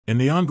In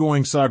the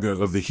ongoing saga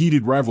of the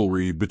heated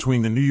rivalry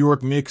between the New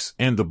York Knicks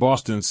and the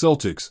Boston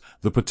Celtics,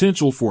 the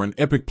potential for an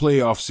epic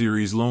playoff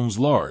series looms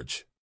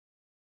large.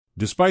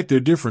 Despite their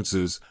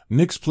differences,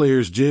 Knicks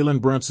players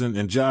Jalen Brunson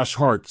and Josh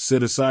Hart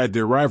set aside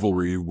their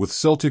rivalry with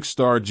Celtics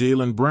star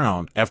Jaylen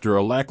Brown after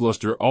a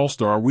lackluster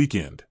All-Star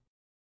weekend.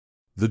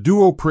 The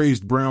duo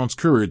praised Brown's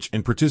courage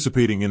in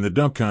participating in the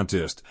dunk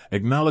contest,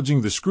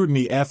 acknowledging the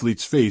scrutiny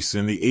athletes face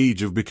in the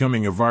age of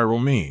becoming a viral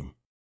meme.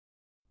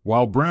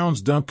 While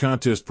Brown's dunk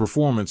contest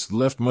performance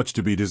left much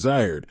to be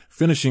desired,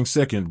 finishing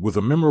second with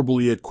a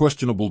memorable yet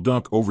questionable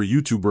dunk over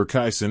YouTuber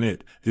Kai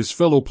Cenat, his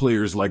fellow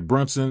players like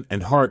Brunson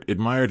and Hart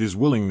admired his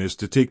willingness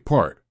to take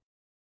part.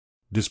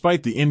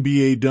 Despite the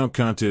NBA dunk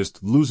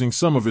contest losing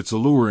some of its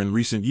allure in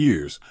recent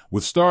years,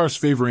 with stars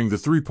favoring the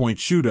three-point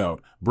shootout,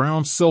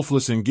 Brown's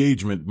selfless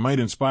engagement might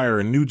inspire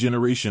a new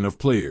generation of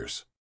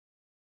players.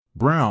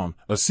 Brown,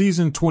 a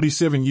seasoned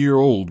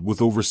 27-year-old with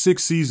over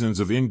 6 seasons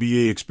of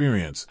NBA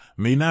experience,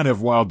 may not have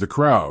wowed the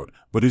crowd,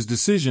 but his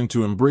decision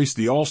to embrace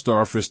the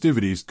All-Star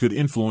festivities could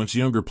influence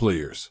younger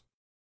players.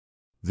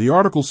 The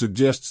article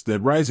suggests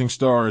that rising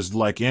stars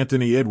like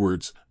Anthony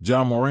Edwards,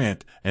 Ja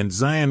Morant, and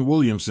Zion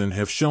Williamson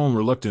have shown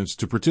reluctance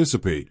to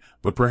participate,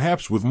 but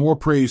perhaps with more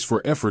praise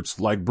for efforts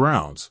like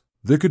Brown's,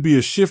 there could be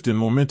a shift in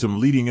momentum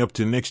leading up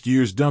to next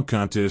year's dunk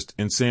contest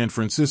in San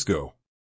Francisco.